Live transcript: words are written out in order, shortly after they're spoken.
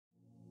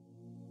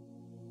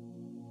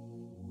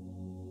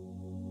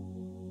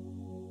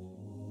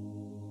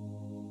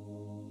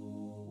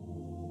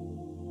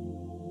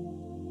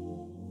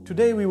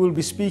Today we will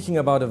be speaking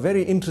about a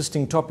very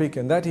interesting topic,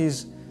 and that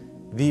is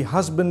the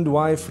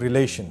husband-wife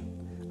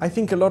relation. I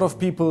think a lot of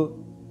people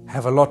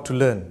have a lot to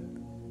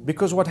learn,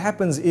 because what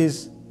happens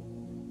is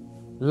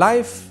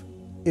life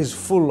is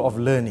full of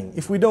learning.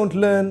 If we don't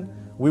learn,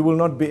 we will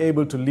not be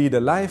able to lead a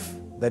life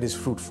that is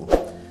fruitful.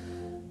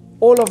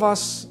 All of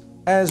us,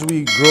 as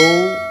we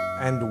grow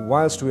and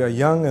whilst we are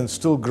young and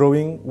still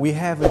growing, we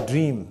have a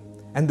dream.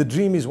 And the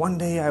dream is, one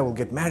day I will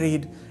get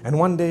married, and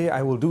one day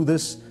I will do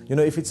this. You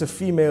know, if it's a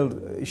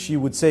female, she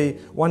would say,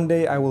 one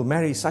day I will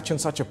marry such and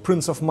such a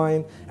prince of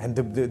mine. And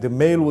the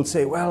male will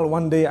say, well,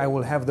 one day I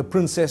will have the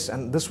princess,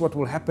 and this is what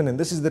will happen, and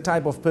this is the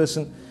type of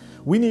person.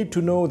 We need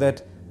to know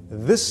that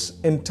this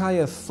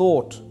entire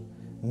thought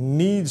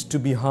needs to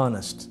be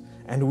harnessed.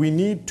 And we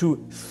need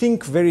to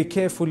think very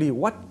carefully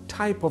what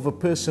type of a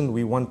person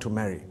we want to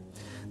marry.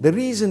 The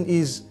reason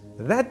is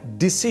that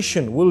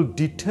decision will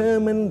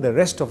determine the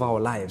rest of our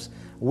lives,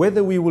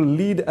 whether we will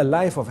lead a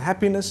life of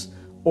happiness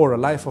or a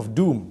life of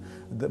doom.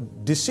 The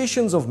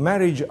decisions of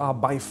marriage are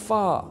by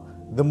far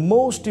the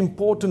most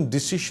important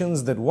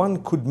decisions that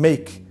one could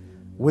make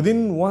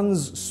within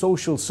one's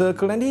social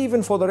circle and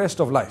even for the rest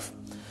of life.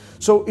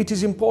 So it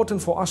is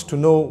important for us to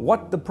know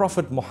what the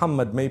Prophet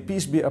Muhammad, may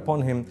peace be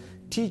upon him,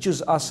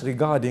 teaches us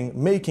regarding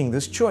making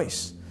this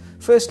choice.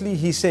 Firstly,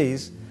 he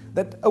says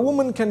that a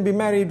woman can be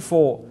married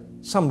for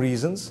some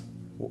reasons.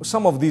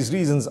 Some of these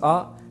reasons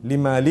are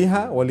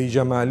لِمَالِهَا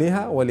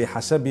وَلِجَمَالِهَا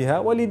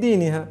وَلِحَسَبِهَا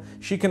وَلِدِينِهَا.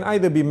 She can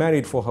either be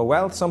married for her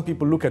wealth. Some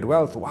people look at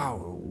wealth,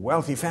 wow,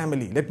 wealthy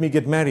family, let me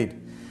get married.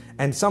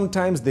 And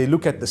sometimes they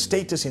look at the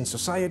status in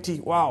society,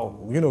 wow,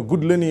 you know,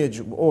 good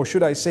lineage, or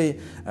should I say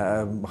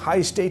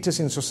high status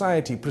in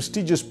society,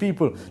 prestigious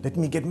people, let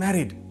me get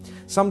married.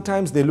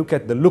 Sometimes they look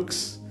at the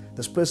looks.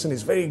 This person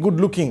is very good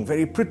looking,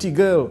 very pretty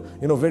girl,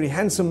 you know, very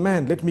handsome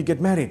man, let me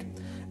get married.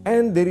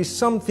 And there is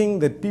something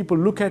that people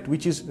look at,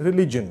 which is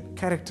religion,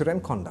 character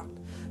and conduct.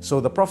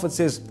 So the Prophet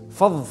says,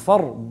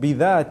 فَظْفَرْ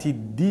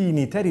بِذَاتِ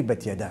الدِّينِ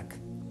تَرِبَتْ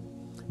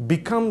يَدَاكَ.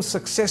 Become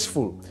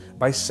successful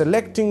by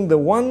selecting the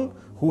one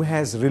who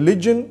has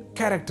religion,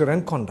 character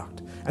and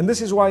conduct. And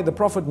this is why the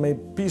Prophet, may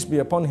peace be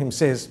upon him,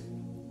 says,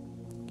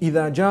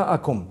 إِذَا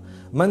جَاءَكُمْ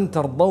مَنْ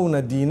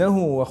تَرْضَوْنَ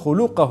دِينَهُ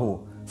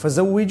وَخُلُقَهُ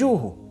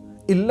فَزَوِّجُوهُ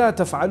إِلَّا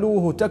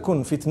تَفْعَلُوهُ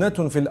تَكُنْ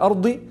فِتْنَةٌ فِي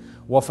الْأَرْضِ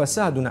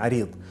وَفَسَادٌ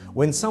عَرِيضٌ.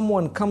 When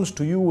someone comes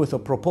to you with a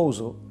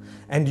proposal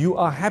and you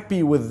are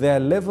happy with their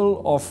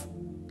level of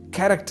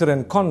character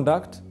and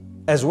conduct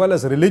as well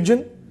as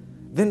religion,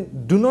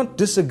 then do not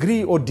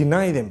disagree or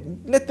deny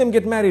them. Let them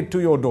get married to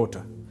your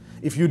daughter.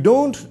 If you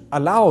don't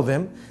allow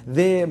them,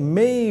 there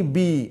may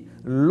be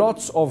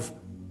lots of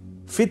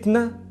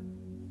fitna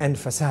and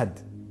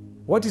fasad.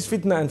 What is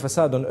fitna and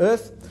fasad on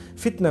earth?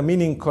 Fitna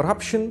meaning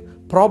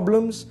corruption,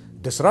 problems,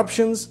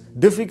 disruptions,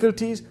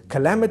 difficulties,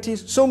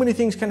 calamities. So many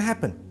things can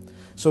happen.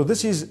 So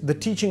this is the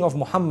teaching of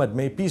Muhammad,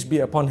 may peace be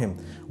upon him.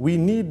 We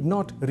need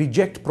not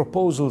reject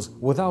proposals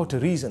without a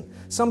reason.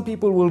 Some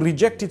people will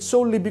reject it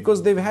solely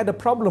because they've had a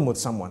problem with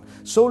someone,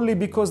 solely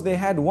because they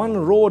had one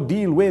raw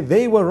deal where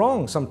they were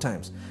wrong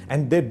sometimes,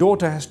 and their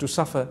daughter has to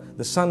suffer,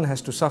 the son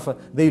has to suffer.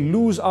 They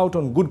lose out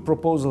on good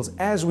proposals.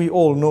 As we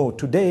all know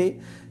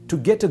today, to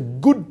get a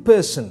good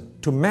person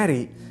to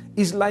marry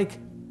is like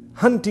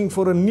hunting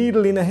for a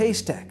needle in a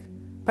haystack.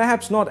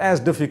 Perhaps not as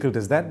difficult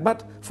as that,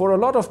 but for a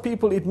lot of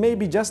people it may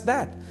be just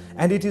that.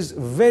 And it is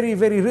very,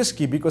 very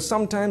risky, because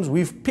sometimes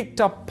we've picked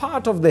up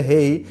part of the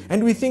hay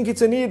and we think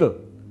it's a needle.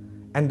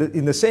 And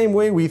in the same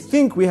way, we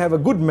think we have a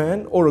good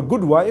man or a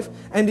good wife,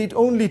 and it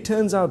only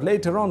turns out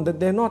later on that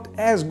they're not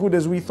as good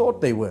as we thought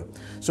they were.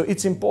 So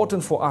it's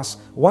important for us,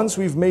 once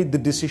we've made the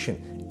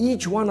decision,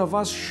 each one of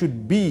us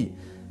should be,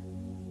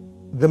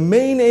 the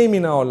main aim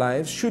in our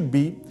lives should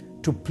be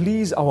to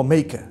please our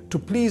Maker, to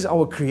please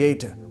our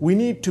Creator. We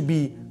need to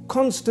be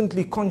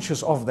constantly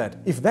conscious of that.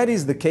 If that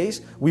is the case,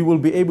 we will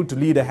be able to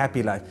lead a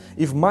happy life.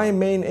 If my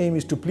main aim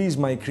is to please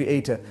my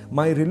Creator,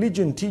 my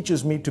religion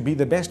teaches me to be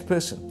the best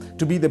person,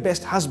 to be the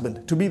best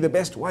husband, to be the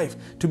best wife,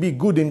 to be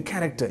good in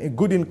character,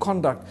 good in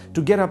conduct,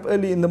 to get up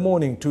early in the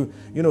morning, to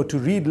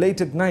read late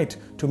at night,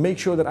 to make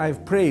sure that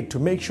I've prayed, to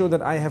make sure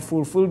that I have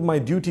fulfilled my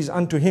duties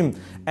unto Him,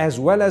 as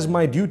well as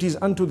my duties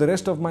unto the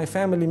rest of my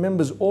family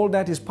members. All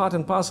that is part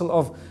and parcel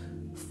of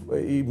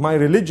my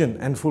religion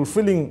and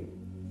fulfilling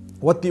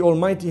what the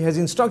Almighty has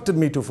instructed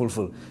me to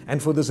fulfill.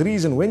 And for this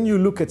reason, when you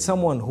look at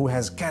someone who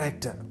has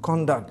character,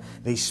 conduct,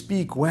 they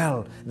speak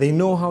well, they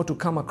know how to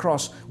come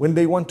across. When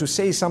they want to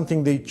say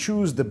something, they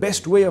choose the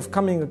best way of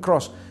coming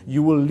across.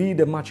 You will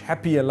lead a much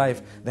happier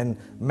life than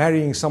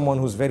marrying someone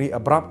who's very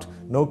abrupt,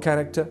 no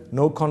character,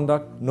 no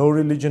conduct, no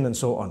religion, and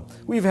so on.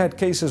 We've had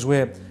cases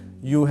where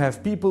you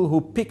have people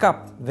who pick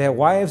up their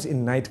wives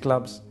in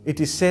nightclubs. It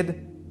is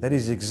said that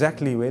is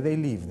exactly where they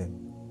leave them.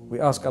 We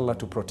ask Allah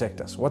to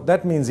protect us. What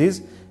that means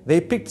is they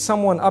picked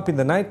someone up in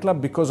the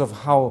nightclub because of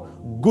how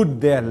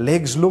good their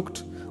legs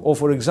looked, or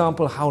for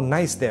example, how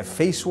nice their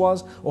face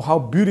was, or how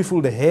beautiful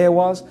the hair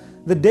was.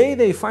 The day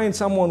they find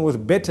someone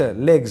with better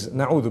legs,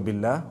 na'udhu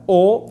billah,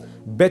 or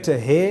better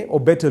hair or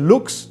better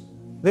looks,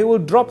 they will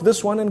drop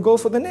this one and go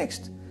for the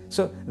next.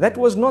 So that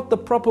was not the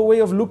proper way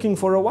of looking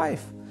for a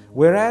wife.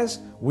 Whereas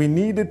we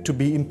needed to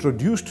be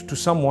introduced to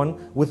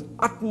someone with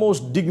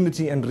utmost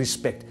dignity and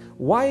respect.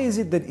 Why is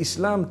it that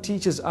Islam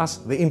teaches us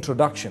the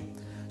introduction?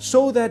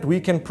 So that we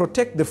can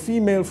protect the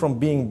female from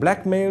being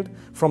blackmailed,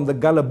 from the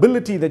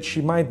gullibility that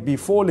she might be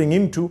falling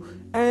into,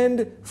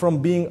 and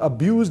from being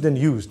abused and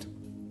used.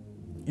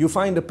 You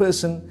find a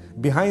person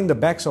behind the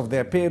backs of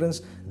their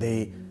parents,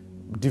 they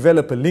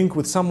develop a link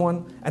with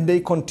someone and they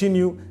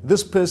continue.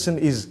 This person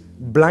is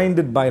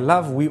blinded by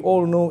love. We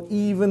all know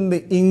even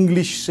the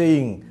English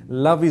saying,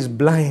 love is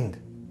blind.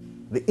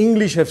 The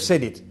English have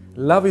said it.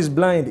 Love is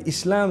blind.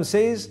 Islam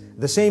says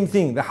the same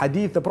thing. The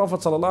hadith, the Prophet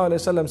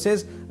ﷺ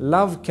says,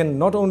 love can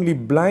not only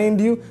blind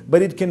you,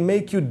 but it can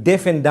make you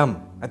deaf and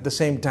dumb at the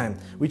same time.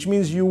 Which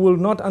means you will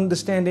not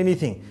understand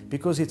anything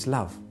because it's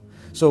love.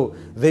 So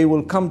they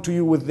will come to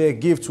you with their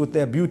gifts, with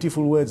their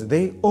beautiful words.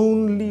 They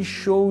only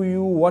show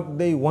you what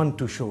they want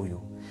to show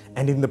you.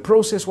 And in the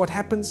process, what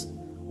happens?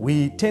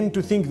 We tend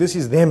to think this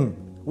is them.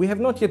 We have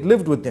not yet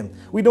lived with them.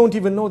 We don't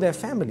even know their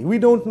family. We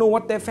don't know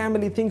what their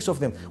family thinks of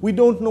them. We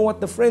don't know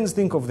what the friends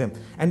think of them.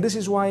 And this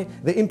is why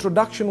the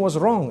introduction was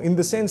wrong, in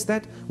the sense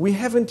that we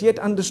haven't yet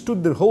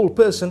understood the whole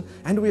person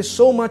and we're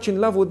so much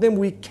in love with them,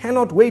 we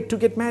cannot wait to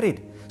get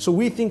married. So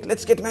we think,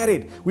 let's get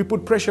married. We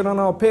put pressure on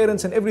our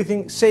parents and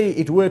everything, say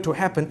it were to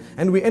happen,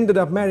 and we ended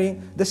up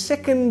marrying. The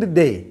second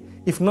day,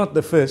 if not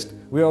the first,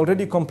 we're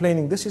already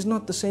complaining, this is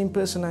not the same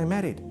person I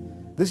married.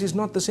 This is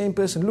not the same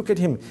person. Look at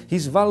him.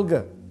 He's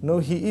vulgar. No,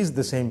 he is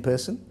the same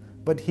person,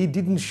 but he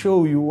didn't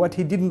show you what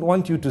he didn't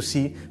want you to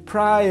see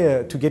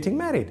prior to getting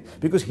married,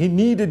 because he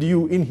needed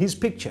you in his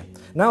picture.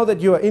 Now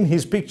that you are in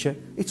his picture,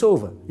 it's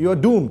over. You are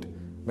doomed.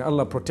 May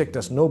Allah protect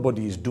us.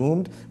 Nobody is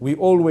doomed. We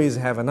always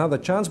have another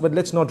chance, but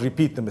let's not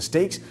repeat the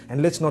mistakes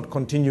and let's not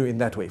continue in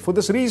that way. For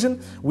this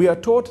reason, we are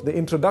taught the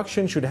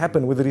introduction should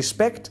happen with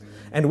respect.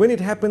 And when it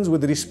happens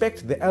with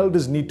respect, the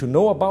elders need to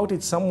know about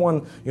it.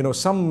 Someone,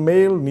 some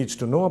male needs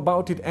to know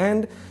about it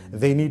and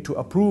they need to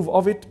approve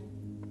of it,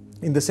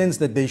 in the sense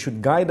that they should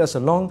guide us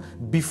along.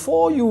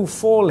 Before you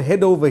fall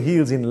head over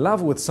heels in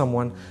love with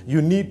someone,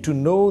 you need to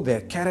know their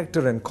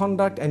character and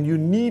conduct, and you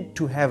need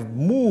to have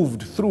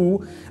moved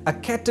through a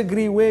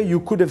category where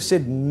you could have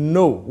said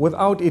no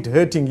without it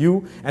hurting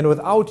you and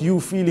without you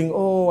feeling,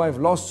 oh, I've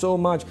lost so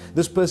much.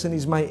 This person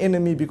is my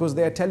enemy because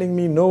they are telling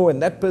me no,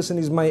 and that person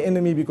is my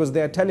enemy because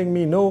they are telling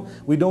me no.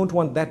 We don't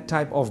want that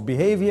type of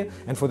behavior,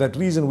 and for that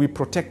reason we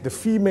protect the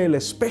female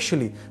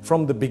especially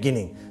from the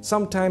beginning.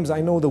 Sometimes I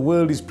know the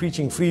world is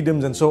preaching freedom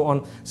and so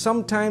on.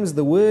 Sometimes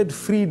the word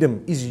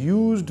freedom is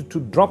used to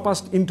drop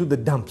us into the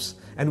dumps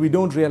and we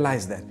don't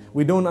realize that.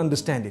 We don't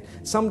understand it.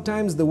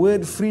 Sometimes the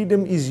word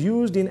freedom is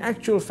used in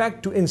actual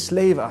fact to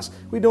enslave us.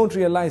 We don't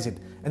realize it.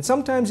 And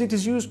sometimes it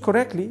is used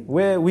correctly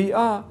where we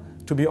are,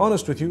 to be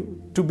honest with you,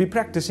 to be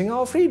practicing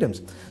our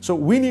freedoms. So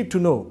we need to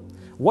know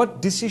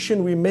what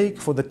decision we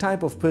make for the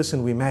type of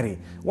person we marry.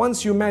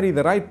 Once you marry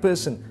the right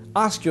person,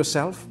 ask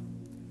yourself,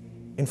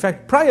 in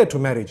fact prior to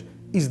marriage,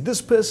 is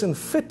this person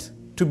fit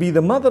to be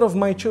the mother of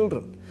my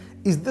children?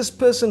 Is this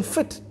person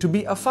fit to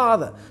be a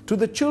father to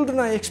the children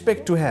I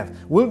expect to have?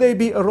 Will they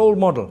be a role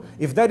model?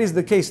 If that is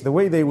the case, the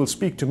way they will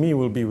speak to me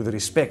will be with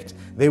respect.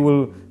 They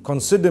will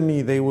consider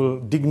me, they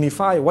will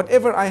dignify.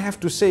 Whatever I have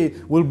to say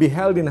will be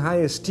held in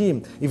high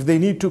esteem. If they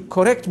need to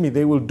correct me,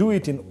 they will do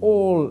it in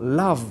all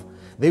love.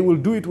 They will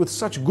do it with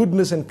such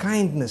goodness and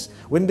kindness.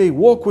 When they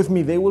walk with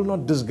me, they will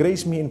not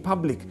disgrace me in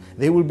public.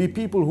 They will be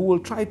people who will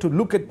try to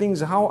look at things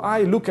how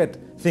I look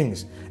at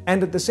things.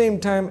 And at the same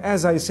time,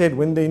 as I said,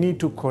 when they need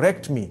to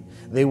correct me,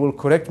 they will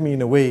correct me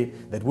in a way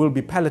that will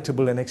be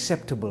palatable and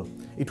acceptable.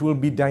 It will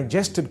be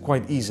digested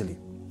quite easily.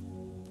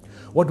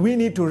 What we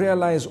need to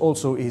realize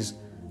also is,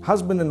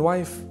 husband and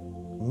wife,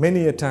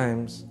 many a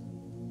times,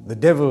 the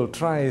devil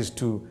tries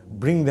to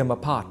bring them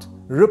apart,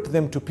 rip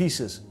them to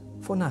pieces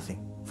for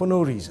nothing, for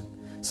no reason.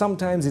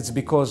 Sometimes it's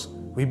because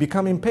we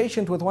become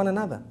impatient with one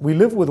another. We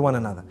live with one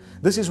another.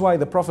 This is why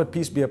the Prophet,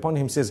 peace be upon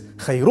him, says,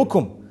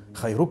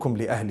 خَيْرُكُمْ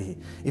li ahlihi.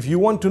 If you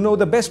want to know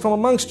the best from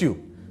amongst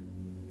you,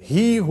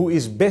 he who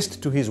is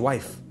best to his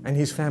wife and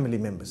his family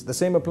members. The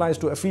same applies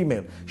to a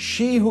female.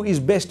 She who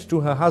is best to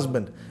her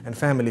husband and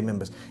family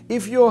members.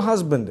 If your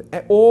husband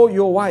or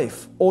your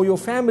wife or your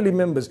family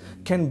members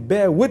can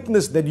bear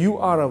witness that you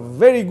are a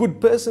very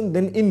good person,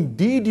 then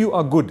indeed you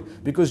are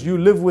good, because you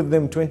live with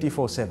them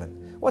 24/7.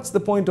 What's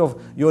the point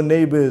of your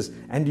neighbors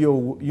and your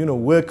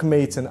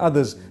workmates and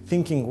others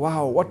thinking,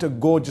 wow, what a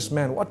gorgeous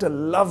man, what a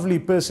lovely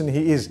person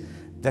he is?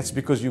 That's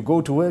because you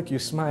go to work, you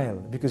smile,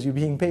 because you're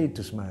being paid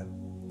to smile.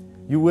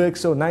 You work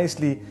so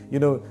nicely,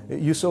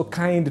 you're so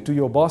kind to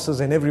your bosses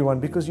and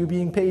everyone because you're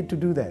being paid to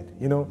do that.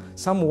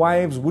 Some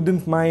wives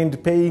wouldn't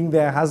mind paying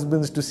their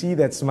husbands to see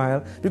that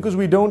smile, because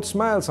we don't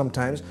smile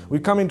sometimes. We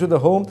come into the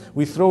home,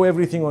 we throw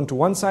everything onto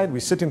one side,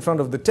 we sit in front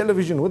of the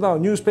television with our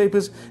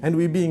newspapers and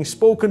we're being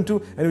spoken to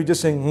and we're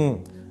just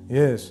saying,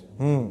 yes,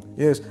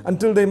 yes,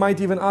 until they might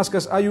even ask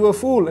us, are you a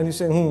fool? And you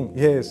say,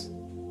 yes.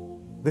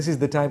 This is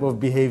the type of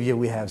behavior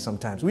we have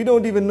sometimes. We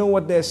don't even know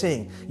what they're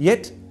saying.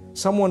 Yet,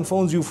 Someone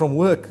phones you from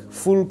work,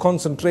 full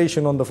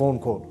concentration on the phone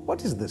call.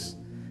 What is this?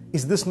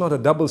 Is this not a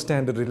double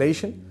standard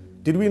relation?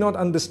 Did we not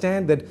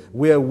understand that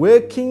we are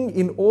working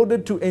in order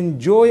to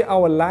enjoy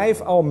our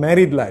life, our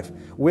married life?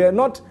 We are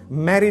not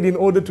married in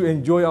order to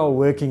enjoy our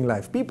working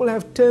life. People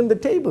have turned the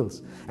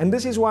tables. And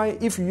this is why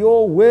if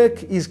your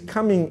work is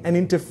coming and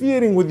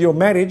interfering with your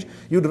marriage,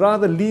 you'd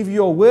rather leave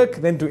your work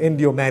than to end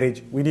your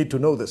marriage. We need to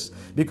know this.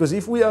 Because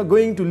if we are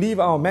going to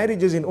leave our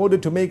marriages in order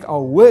to make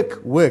our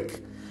work work,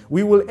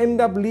 we will end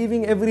up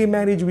leaving every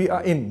marriage we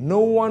are in.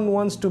 No one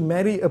wants to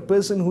marry a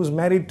person who's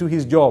married to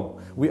his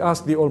job. We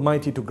ask the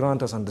Almighty to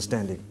grant us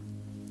understanding.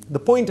 The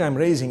point I'm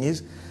raising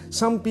is,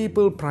 some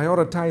people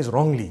prioritize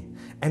wrongly,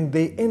 and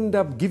they end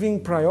up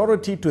giving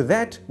priority to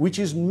that which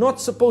is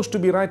not supposed to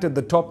be right at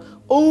the top,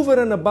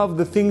 over and above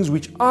the things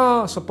which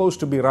are supposed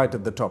to be right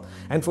at the top.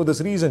 And for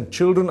this reason,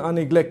 children are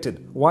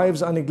neglected,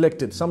 wives are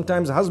neglected,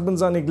 sometimes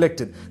husbands are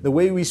neglected. The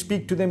way we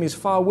speak to them is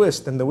far worse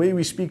than the way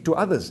we speak to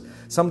others.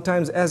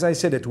 Sometimes, as I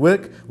said, at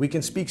work, we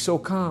can speak so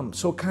calm,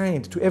 so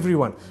kind to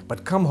everyone,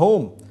 but come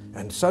home,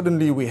 and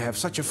suddenly we have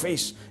such a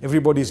face.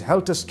 Everybody's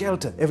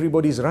helter-skelter.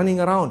 Everybody's running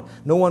around.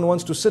 No one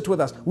wants to sit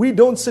with us. We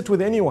don't sit with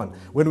anyone.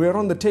 When we're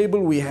on the table,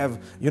 we have,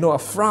 a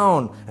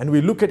frown, and we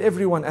look at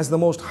everyone as the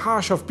most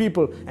harsh of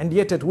people. And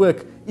yet at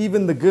work,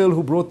 even the girl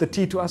who brought the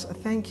tea to us,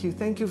 thank you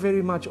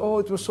very much. Oh,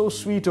 it was so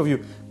sweet of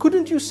you.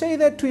 Couldn't you say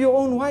that to your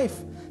own wife?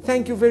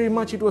 Thank you very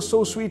much. It was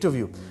so sweet of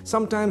you.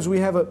 Sometimes we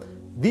have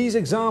these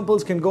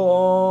examples can go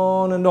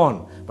on and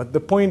on, but the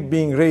point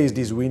being raised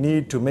is we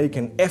need to make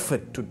an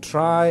effort to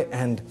try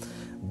and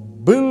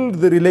build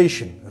the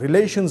relation.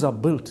 Relations are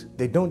built.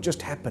 They don't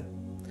just happen.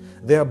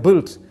 They are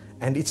built,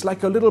 and it's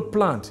like a little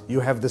plant.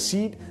 You have the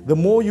seed. The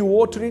more you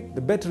water it,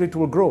 the better it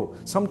will grow.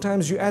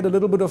 Sometimes you add a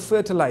little bit of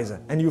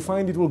fertilizer and you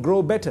find it will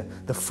grow better.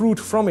 The fruit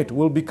from it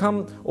will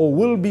become or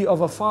will be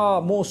of a far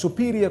more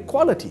superior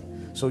quality.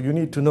 So you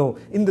need to know,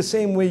 in the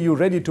same way you're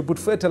ready to put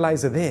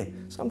fertilizer there,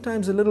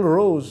 sometimes a little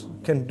rose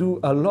can do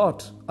a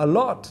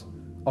lot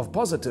of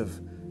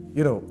positive,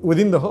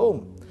 within the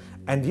home.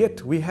 And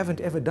yet we haven't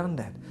ever done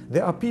that.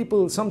 There are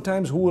people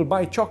sometimes who will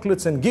buy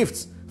chocolates and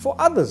gifts for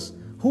others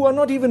who are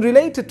not even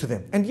related to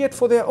them. And yet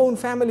for their own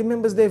family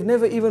members, they've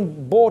never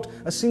even bought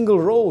a single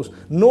rose,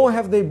 nor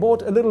have they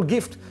bought a little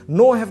gift,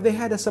 nor have they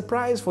had a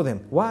surprise for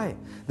them. Why?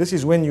 This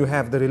is when you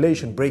have the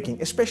relation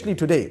breaking, especially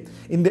today,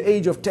 in the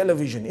age of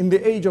television, in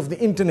the age of the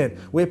internet,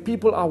 where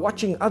people are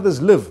watching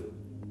others live,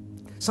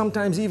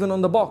 sometimes even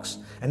on the box,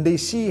 and they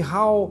see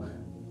how,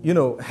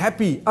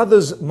 happy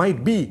others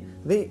might be.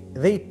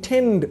 They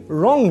tend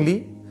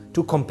wrongly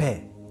to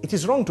compare. It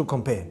is wrong to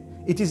compare.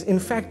 It is in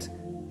fact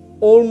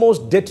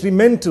almost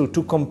detrimental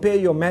to compare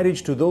your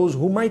marriage to those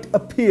who might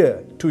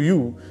appear to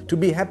you to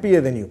be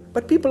happier than you.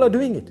 But people are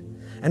doing it.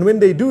 And when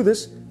they do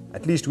this,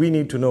 at least we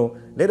need to know,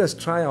 let us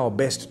try our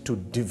best to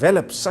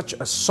develop such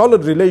a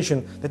solid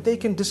relation that they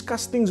can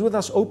discuss things with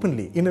us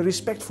openly, in a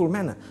respectful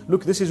manner.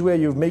 Look, this is where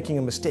you're making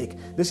a mistake.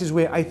 This is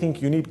where I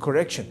think you need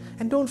correction.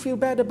 And don't feel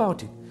bad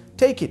about it.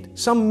 Take it.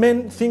 Some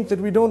men think that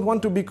we don't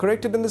want to be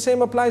corrected, and the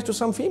same applies to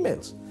some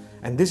females.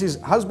 And this is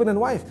husband and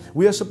wife.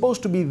 We are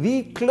supposed to be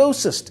the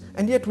closest,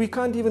 and yet we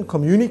can't even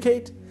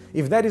communicate.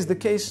 If that is the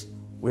case,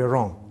 we're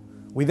wrong.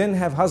 We then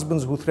have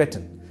husbands who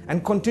threaten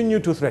and continue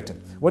to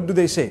threaten. What do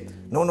they say?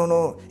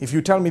 No, if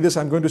you tell me this,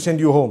 I'm going to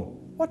send you home.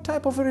 What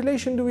type of a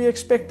relation do we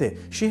expect there?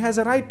 She has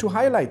a right to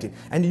highlight it,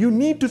 and you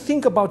need to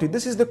think about it.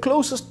 This is the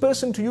closest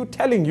person to you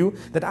telling you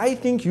that I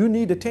think you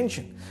need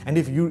attention. And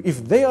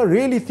if they are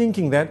really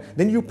thinking that,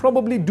 then you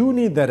probably do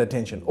need that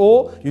attention.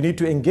 Or you need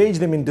to engage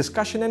them in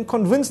discussion and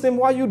convince them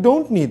why you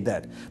don't need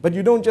that. But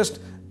you don't just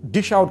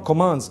dish out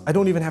commands. I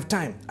don't even have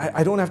time.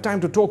 I don't have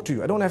time to talk to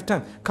you. I don't have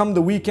time. Come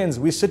the weekends,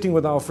 we're sitting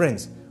with our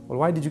friends. Well,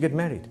 why did you get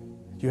married?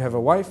 You have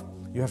a wife,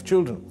 you have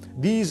children.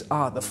 These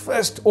are the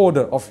first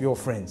order of your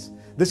friends.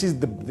 This is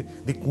the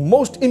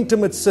most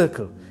intimate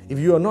circle. If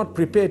you are not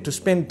prepared to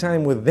spend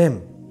time with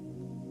them,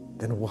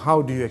 then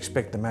how do you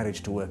expect the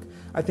marriage to work?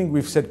 I think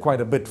we've said quite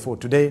a bit for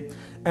today,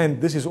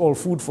 and this is all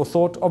food for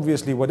thought.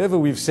 Obviously, whatever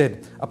we've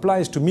said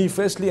applies to me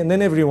firstly and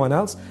then everyone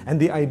else, and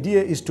the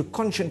idea is to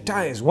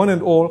conscientize one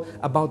and all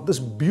about this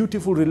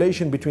beautiful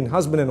relation between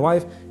husband and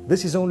wife.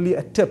 This is only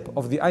a tip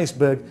of the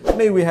iceberg.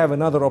 May we have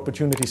another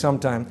opportunity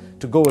sometime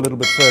to go a little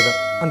bit further.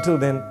 Until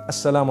then,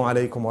 Assalamu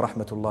alaikum wa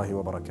rahmatullahi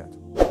wa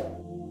barakatuh.